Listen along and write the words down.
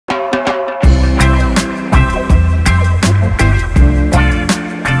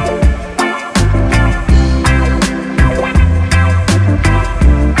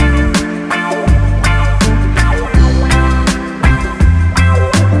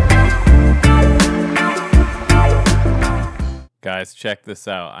guys, check this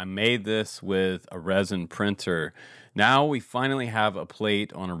out. I made this with a resin printer. Now we finally have a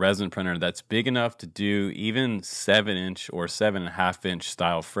plate on a resin printer that's big enough to do even 7-inch or 7.5-inch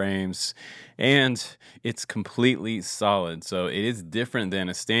style frames, and it's completely solid. So it is different than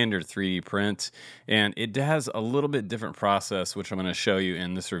a standard 3D print, and it has a little bit different process, which I'm going to show you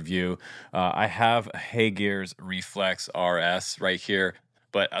in this review. I have a HeyGears Reflex RS right here,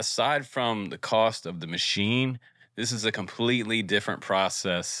 but aside from the cost of the machine, this is a completely different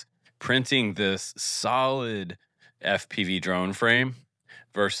process printing this solid FPV drone frame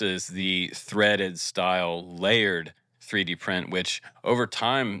versus the threaded style layered 3D print, which over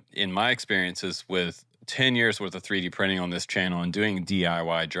time, in my experiences with 10 years worth of 3D printing on this channel and doing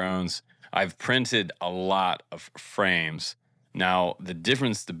DIY drones, I've printed a lot of frames. Now, the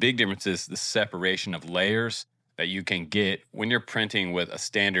big difference is the separation of layers that you can get when you're printing with a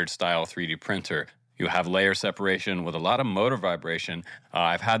standard style 3D printer. You have layer separation with a lot of motor vibration.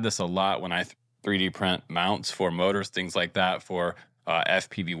 I've had this a lot when I 3D print mounts for motors, things like that for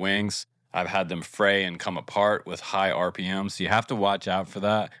FPV wings. I've had them fray and come apart with high RPMs. So you have to watch out for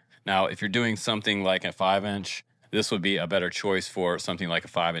that. Now, if you're doing something like a 5-inch, this would be a better choice for something like a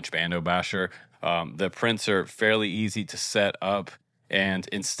 5-inch bando basher. The prints are fairly easy to set up, and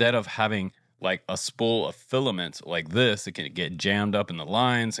instead of having like a spool of filament like this, it can get jammed up in the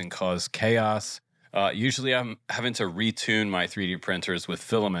lines and cause chaos. Usually I'm having to retune my 3D printers with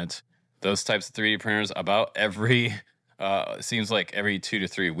filament. Those types of 3D printers, about seems like every 2 to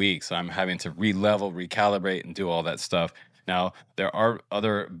 3 weeks, I'm having to re-level, recalibrate, and do all that stuff. Now, there are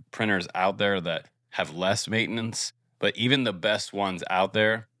other printers out there that have less maintenance, but even the best ones out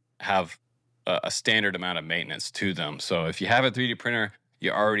there have a standard amount of maintenance to them. So if you have a 3D printer,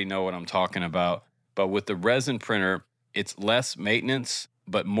 you already know what I'm talking about. But with the resin printer, it's less maintenance,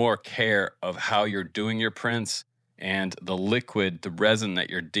 but more care of how you're doing your prints, and the liquid, the resin that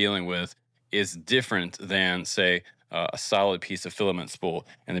you're dealing with is different than, say, a solid piece of filament spool.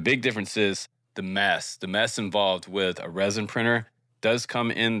 And the big difference is the mess. The mess involved with a resin printer does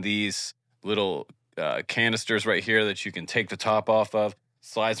come in these little canisters right here that you can take the top off of,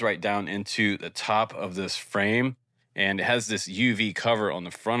 slides right down into the top of this frame, and it has this UV cover on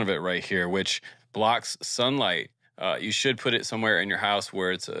the front of it right here, which blocks sunlight. You should put it somewhere in your house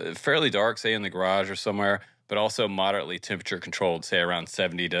where it's fairly dark, say in the garage or somewhere, but also moderately temperature controlled, say around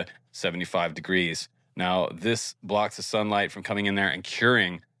 70 to 75 degrees. Now, this blocks the sunlight from coming in there and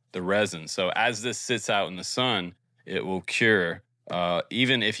curing the resin. So as this sits out in the sun, it will cure.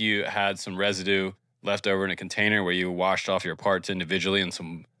 Even if you had some residue left over in a container where you washed off your parts individually in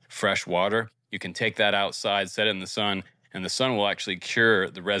some fresh water, you can take that outside, set it in the sun, and the sun will actually cure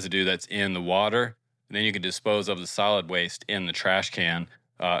the residue that's in the water. And then you can dispose of the solid waste in the trash can.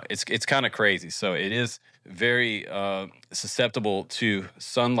 It's kind of crazy. So it is very susceptible to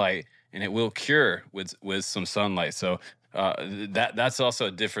sunlight, and it will cure with some sunlight. So that's also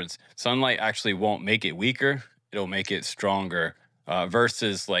a difference. Sunlight actually won't make it weaker; it'll make it stronger.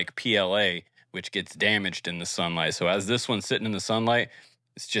 Versus like PLA, which gets damaged in the sunlight. So as this one's sitting in the sunlight,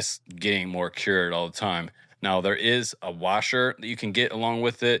 it's just getting more cured all the time. Now, there is a washer that you can get along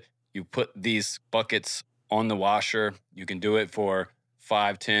with it. You put these buckets on the washer. You can do it for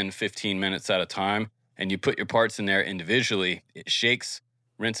 5, 10, 15 minutes at a time. And you put your parts in there individually. It shakes,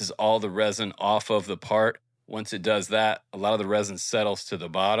 rinses all the resin off of the part. Once it does that, a lot of the resin settles to the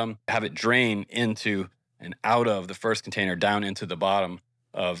bottom. Have it drain into and out of the first container down into the bottom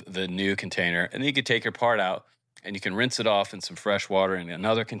of the new container. And then you can take your part out and you can rinse it off in some fresh water in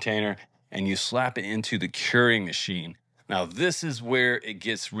another container, and you slap it into the curing machine. Now, this is where it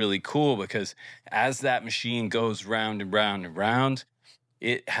gets really cool, because as that machine goes round and round and round,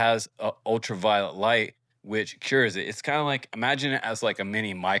 it has ultraviolet light, which cures it. It's kind of like, imagine it as like a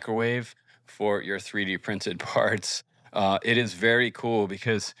mini microwave for your 3D printed parts. It is very cool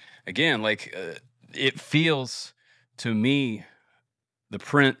because, again, like it feels, to me, the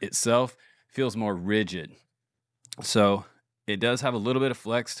print itself feels more rigid. So it does have a little bit of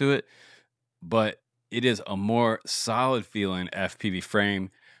flex to it, but it is a more solid feeling FPV frame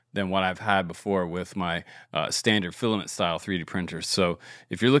than what I've had before with my standard filament style 3D printers. So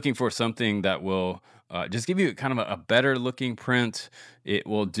if you're looking for something that will just give you kind of a better looking print, it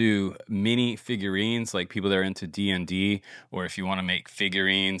will do mini figurines, like people that are into D&D, or if you want to make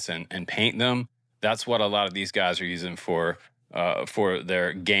figurines and paint them, that's what a lot of these guys are using for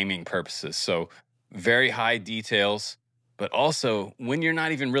their gaming purposes. So very high details, but also when you're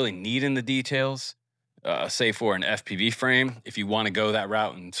not even really needing the details, say for an FPV frame, if you want to go that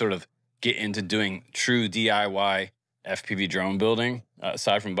route and sort of get into doing true DIY FPV drone building,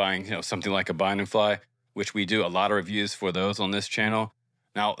 aside from buying something like a bind and fly, which we do a lot of reviews for those on this channel.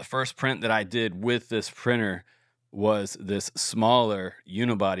 Now, the first print that I did with this printer was this smaller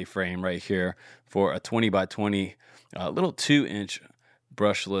unibody frame right here for a 20 by 20 little 2-inch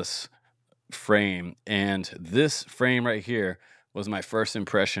brushless frame. And this frame right here was my first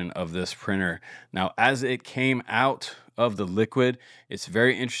impression of this printer. Now, as it came out of the liquid, it's a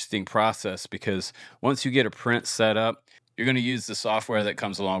very interesting process, because once you get a print set up, you're going to use the software that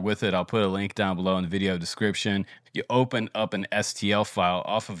comes along with it. I'll put a link down below in the video description. You open up an STL file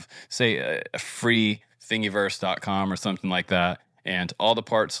off of, say, a free thingiverse.com or something like that, and all the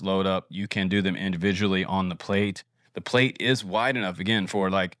parts load up. You can do them individually on the plate. The plate is wide enough, again, for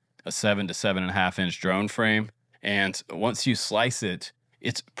like a 7 to 7.5 inch drone frame. And once you slice it,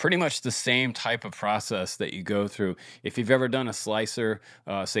 it's pretty much the same type of process that you go through. If you've ever done a slicer,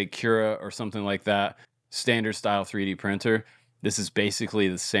 say Cura or something like that, standard style 3D printer, this is basically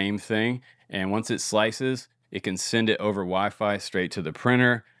the same thing. And once it slices, it can send it over Wi-Fi straight to the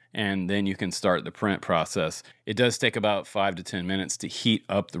printer, and then you can start the print process. It does take about 5 to 10 minutes to heat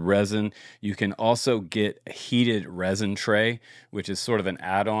up the resin. You can also get a heated resin tray, which is sort of an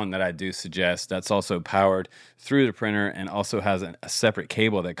add-on that I do suggest. That's also powered through the printer and also has a separate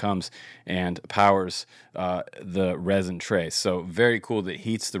cable that comes and powers the resin tray. So very cool that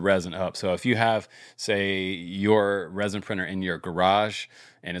heats the resin up. So if you have, say, your resin printer in your garage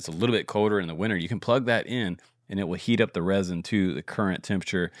and it's a little bit colder in the winter, you can plug that in and it will heat up the resin to the current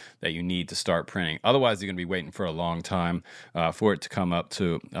temperature that you need to start printing. Otherwise, you're going to be waiting for a long time for it to come up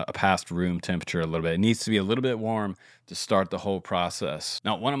to a past room temperature a little bit. It needs to be a little bit warm to start the whole process.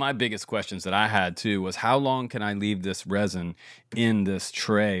 Now, one of my biggest questions that I had too was, how long can I leave this resin in this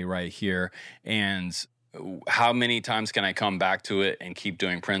tray right here? And how many times can I come back to it and keep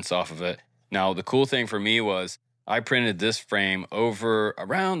doing prints off of it? Now, the cool thing for me was I printed this frame over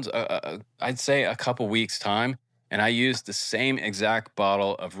around, I'd say, a couple weeks time, and I used the same exact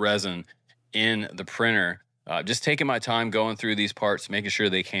bottle of resin in the printer, just taking my time going through these parts, making sure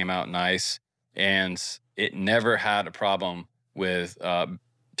they came out nice, and it never had a problem with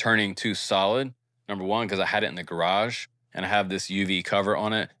turning too solid. Number one, because I had it in the garage, and I have this UV cover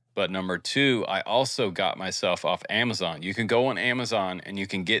on it. But number two, I also got myself off Amazon. You can go on Amazon and you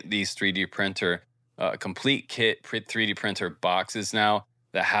can get these 3D printer complete kit 3D printer boxes now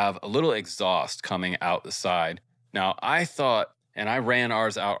that have a little exhaust coming out the side. Now, I thought, and I ran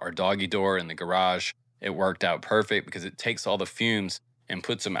ours out our doggy door in the garage. It worked out perfect because it takes all the fumes and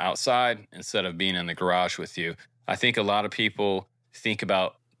puts them outside instead of being in the garage with you. I think a lot of people think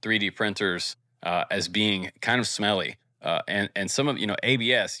about 3D printers as being kind of smelly. And some of,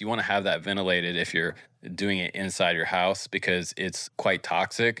 ABS, you want to have that ventilated if you're doing it inside your house, because it's quite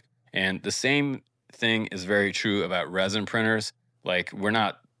toxic. And the same thing is very true about resin printers. Like, we're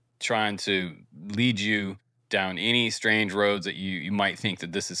not trying to lead you down any strange roads that you might think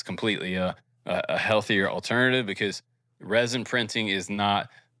that this is completely a healthier alternative, because resin printing is not,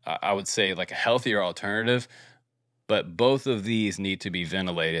 I would say, like a healthier alternative, but both of these need to be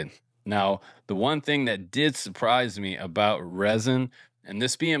ventilated. Now, the one thing that did surprise me about resin, and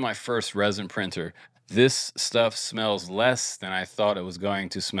this being my first resin printer, this stuff smells less than I thought it was going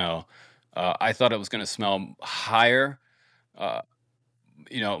to smell. I thought it was going to smell higher,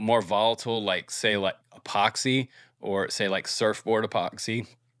 more volatile, like, say, like epoxy, or say like surfboard epoxy.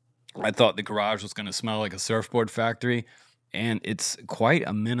 I thought the garage was going to smell like a surfboard factory, and it's quite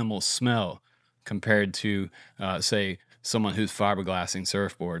a minimal smell compared to, say, someone who's fiberglassing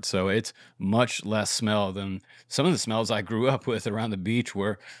surfboards. So it's much less smell than some of the smells I grew up with around the beach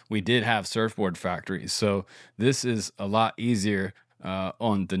where we did have surfboard factories. So this is a lot easier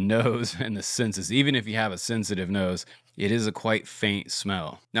on the nose and the senses. Even if you have a sensitive nose, it is a quite faint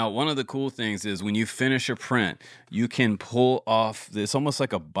smell. Now, one of the cool things is when you finish a print, you can pull off this almost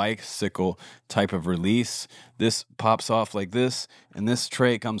like a bicycle type of release. This pops off like this, and this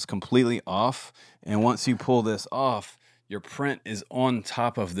tray comes completely off. And once you pull this off, your print is on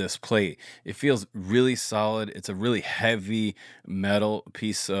top of this plate. It feels really solid. It's a really heavy metal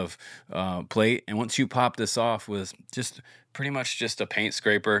piece of plate. And once you pop this off with just pretty much just a paint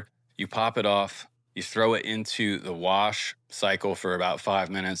scraper, you pop it off, you throw it into the wash cycle for about 5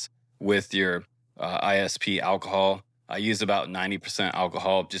 minutes with your ISP alcohol. I used about 90%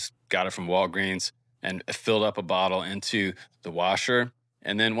 alcohol, just got it from Walgreens, and filled up a bottle into the washer.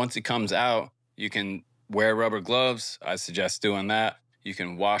 And then once it comes out, you can wear rubber gloves. I suggest doing that. You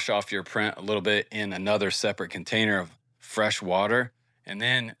can wash off your print a little bit in another separate container of fresh water, and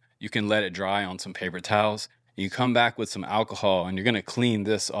then you can let it dry on some paper towels. You come back with some alcohol, and you're going to clean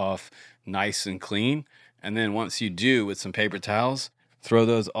this off nice and clean. And then once you do, with some paper towels, throw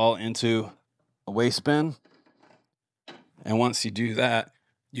those all into a waste bin. And once you do that,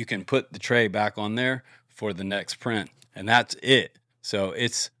 you can put the tray back on there for the next print. And that's it. So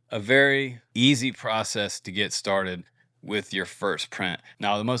it's a very easy process to get started with your first print.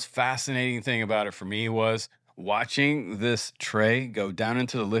 Now, the most fascinating thing about it for me was watching this tray go down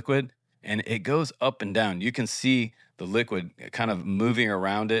into the liquid, and it goes up and down. You can see the liquid kind of moving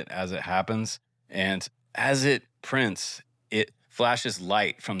around it as it happens. And as it prints, it flashes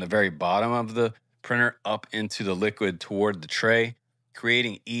light from the very bottom of the printer up into the liquid toward the tray,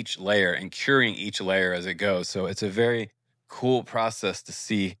 creating each layer and curing each layer as it goes. So it's a very cool process to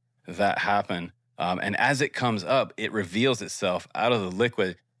see that happen. And as it comes up, it reveals itself out of the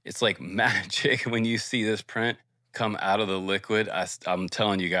liquid. It's like magic when you see this print come out of the liquid. I'm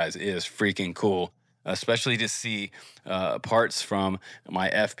telling you guys, it is freaking cool, especially to see parts from my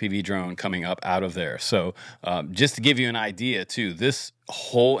FPV drone coming up out of there. So just to give you an idea too, this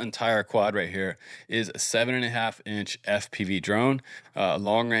whole entire quad right here is a 7.5-inch FPV drone,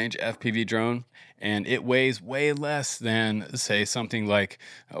 long range FPV drone. And it weighs way less than, say, something like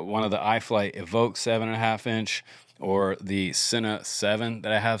one of the iFlight Evoke 7.5-inch or the Cinna 7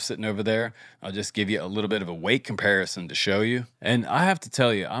 that I have sitting over there. I'll just give you a little bit of a weight comparison to show you. And I have to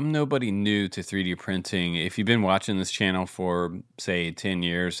tell you, I'm nobody new to 3D printing. If you've been watching this channel for, say, 10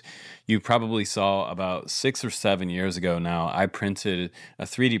 years, you probably saw about 6 or 7 years ago now, I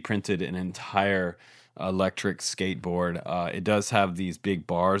 3D printed an entire electric skateboard. It does have these big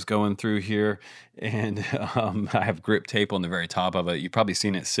bars going through here, and I have grip tape on the very top of it. You've probably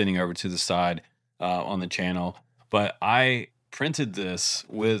seen it sitting over to the side on the channel. But I printed this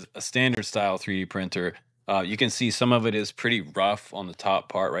with a standard style 3D printer. You can see some of it is pretty rough on the top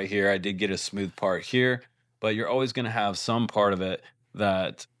part right here. I did get a smooth part here, but you're always going to have some part of it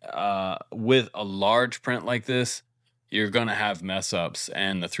that with a large print like this, you're going to have mess ups,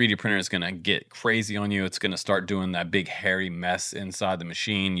 and the 3D printer is going to get crazy on you. It's going to start doing that big hairy mess inside the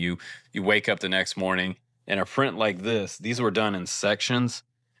machine. You wake up the next morning, and a print like this, these were done in sections.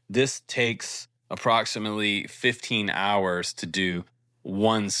 This takes approximately 15 hours to do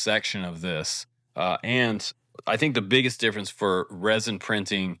one section of this. And I think the biggest difference for resin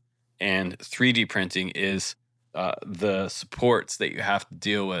printing and 3D printing is the supports that you have to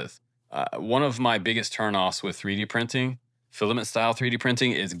deal with. One of my biggest turnoffs with 3D printing, filament style 3D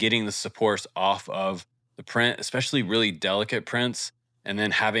printing, is getting the supports off of the print, especially really delicate prints, and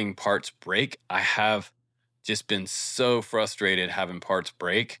then having parts break. I have just been so frustrated having parts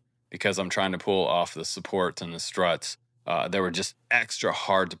break because I'm trying to pull off the supports and the struts. They were just extra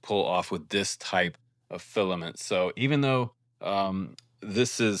hard to pull off with this type of filament. So even though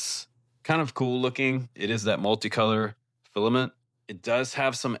this is kind of cool looking, it is that multicolor filament, it does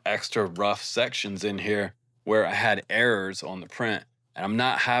have some extra rough sections in here where I had errors on the print, and I'm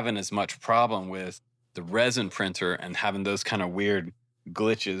not having as much problem with the resin printer and having those kind of weird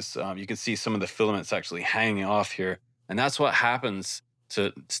glitches. You can see some of the filaments actually hanging off here, and that's what happens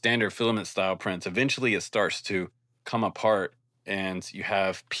to standard filament style prints. Eventually it starts to come apart and you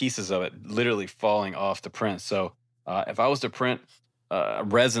have pieces of it literally falling off the print. So if I was to print a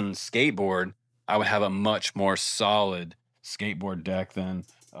resin skateboard, I would have a much more solid skateboard deck than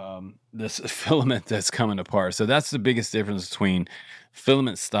this filament that's coming apart. So that's the biggest difference between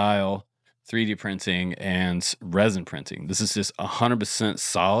filament style 3D printing and resin printing. This is just 100%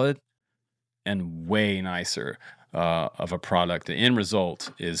 solid and way nicer of a product. The end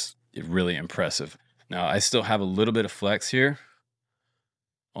result is really impressive. Now, I still have a little bit of flex here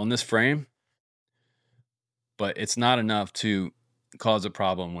on this frame, but it's not enough to cause a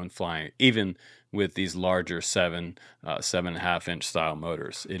problem when flying, even with these larger 7.5-inch style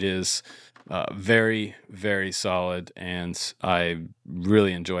motors. It is very, very solid, and I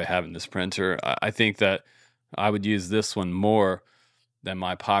really enjoy having this printer. I think that I would use this one more than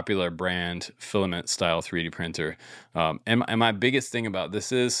my popular brand filament style 3D printer. And my biggest thing about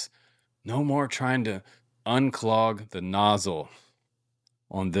this is no more trying to unclog the nozzle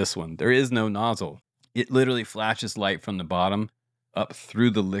on this one. There is no nozzle. It literally flashes light from the bottom up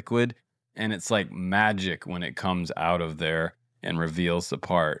through the liquid, and it's like magic when it comes out of there and reveals the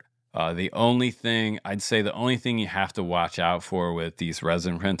part. The only thing you have to watch out for with these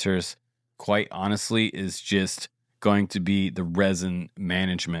resin printers, quite honestly, is just going to be the resin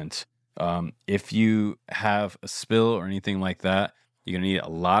management. If you have a spill or anything like that, you're gonna need a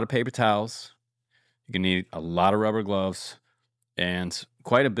lot of paper towels. You're gonna need a lot of rubber gloves and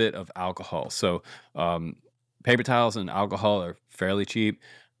quite a bit of alcohol. So paper towels and alcohol are fairly cheap.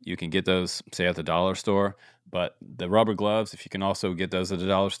 You can get those, say, at the dollar store. But the rubber gloves, if you can also get those at the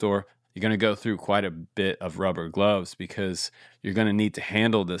dollar store, you're going to go through quite a bit of rubber gloves because you're going to need to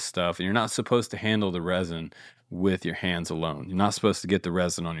handle this stuff. And you're not supposed to handle the resin with your hands alone. You're not supposed to get the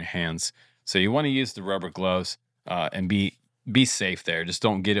resin on your hands. So you want to use the rubber gloves and be safe there. Just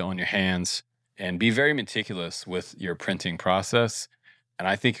don't get it on your hands, and be very meticulous with your printing process. And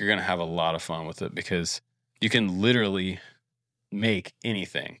I think you're going to have a lot of fun with it because you can literally make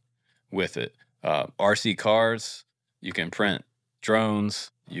anything with it. RC cars, you can print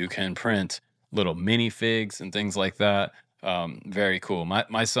drones, you can print little minifigs and things like that. Very cool.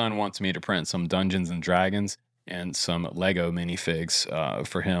 My son wants me to print some Dungeons and Dragons and some Lego minifigs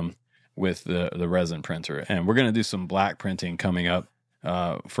for him with the resin printer. And we're going to do some black printing coming up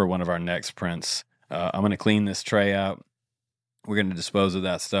for one of our next prints. I'm going to clean this tray out. We're going to dispose of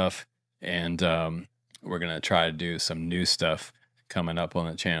that stuff, and we're going to try to do some new stuff coming up on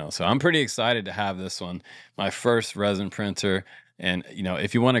the channel. So I'm pretty excited to have this one, my first resin printer. And, you know,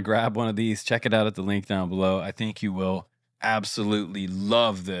 if you want to grab one of these, check it out at the link down below. I think you will absolutely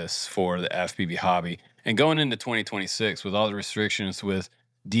love this for the FPV hobby. And going into 2026 with all the restrictions with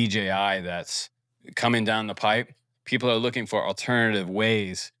DJI that's coming down the pipe, people are looking for alternative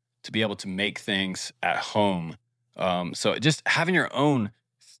ways to be able to make things at home. So just having your own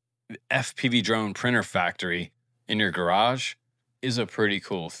FPV drone printer factory in your garage is a pretty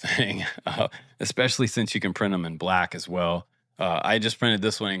cool thing, especially since you can print them in black as well. I just printed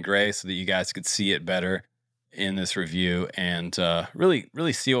this one in gray so that you guys could see it better in this review and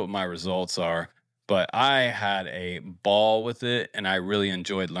really see what my results are. But I had a ball with it, and I really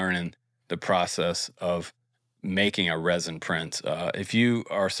enjoyed learning the process of making a resin print. If you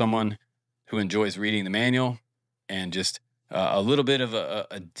are someone who enjoys reading the manual and just a little bit of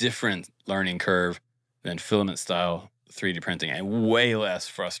a different learning curve than filament style 3D printing, and way less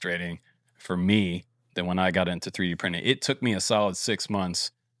frustrating for me than when I got into 3D printing. It took me a solid 6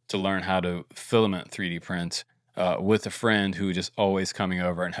 months to learn how to filament 3D print with a friend who just always coming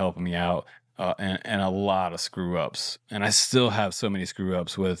over and helping me out, and a lot of screw ups. And I still have so many screw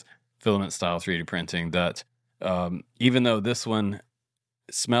ups with filament style 3D printing that even though this one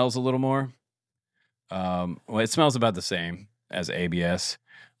smells a little more, well, it smells about the same as ABS,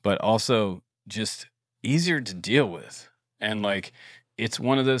 but also just easier to deal with. And like, it's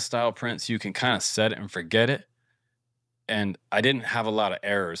one of those style prints you can kind of set it and forget it. And I didn't have a lot of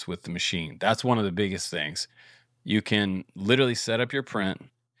errors with the machine. That's one of the biggest things. You can literally set up your print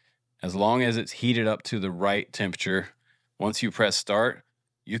as long as it's heated up to the right temperature. Once you press start,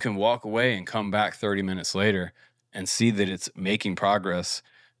 you can walk away and come back 30 minutes later and see that it's making progress,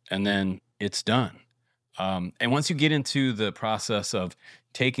 and then it's done. And once you get into the process of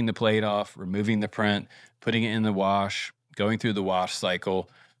taking the plate off, removing the print, putting it in the wash, going through the wash cycle,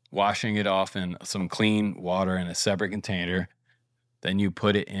 washing it off in some clean water in a separate container, then you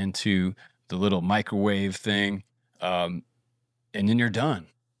put it into the little microwave thing, and then you're done.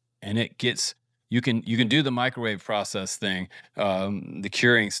 And it gets, you can do the microwave process thing, the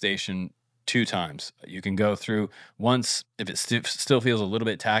curing station 2 times. You can go through once. If it still feels a little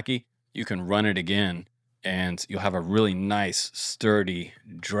bit tacky, you can run it again, and you'll have a really nice, sturdy,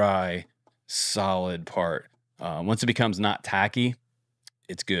 dry, solid part. Once it becomes not tacky,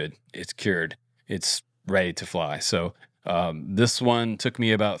 it's good. It's cured. It's ready to fly. So this one took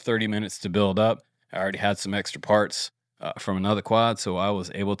me about 30 minutes to build up. I already had some extra parts from another quad, so I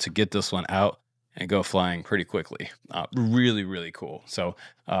was able to get this one out and go flying pretty quickly. Really, really cool. So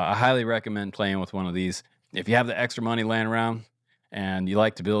I highly recommend playing with one of these. If you have the extra money laying around and you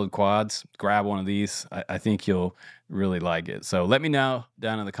like to build quads, grab one of these. I think you'll really like it. So let me know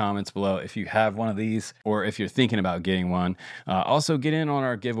down in the comments below if you have one of these or if you're thinking about getting one. Also, get in on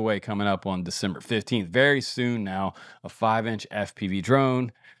our giveaway coming up on December 15th. Very soon now, a 5-inch FPV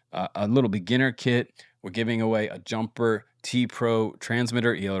drone, a little beginner kit. We're giving away a Jumper T-Pro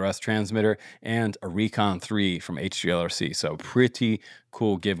transmitter, ELRS transmitter, and a Recon 3 from HGLRC. So pretty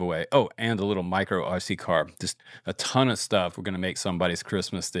cool giveaway. Oh, and a little micro RC car. Just a ton of stuff. We're going to make somebody's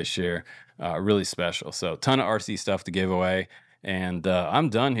Christmas this year really special. So ton of RC stuff to give away. And I'm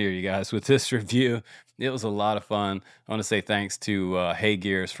done here, you guys, with this review. It was a lot of fun. I want to say thanks to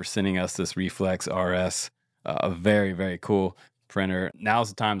HeyGears for sending us this Reflex RS. A very, very cool printer. Now's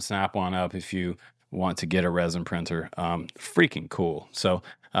the time to snap one up if you want to get a resin printer. Freaking cool. So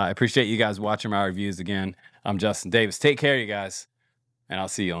I appreciate you guys watching my reviews again. I'm Justin Davis. Take care, you guys, and I'll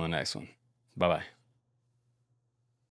see you on the next one. Bye-bye.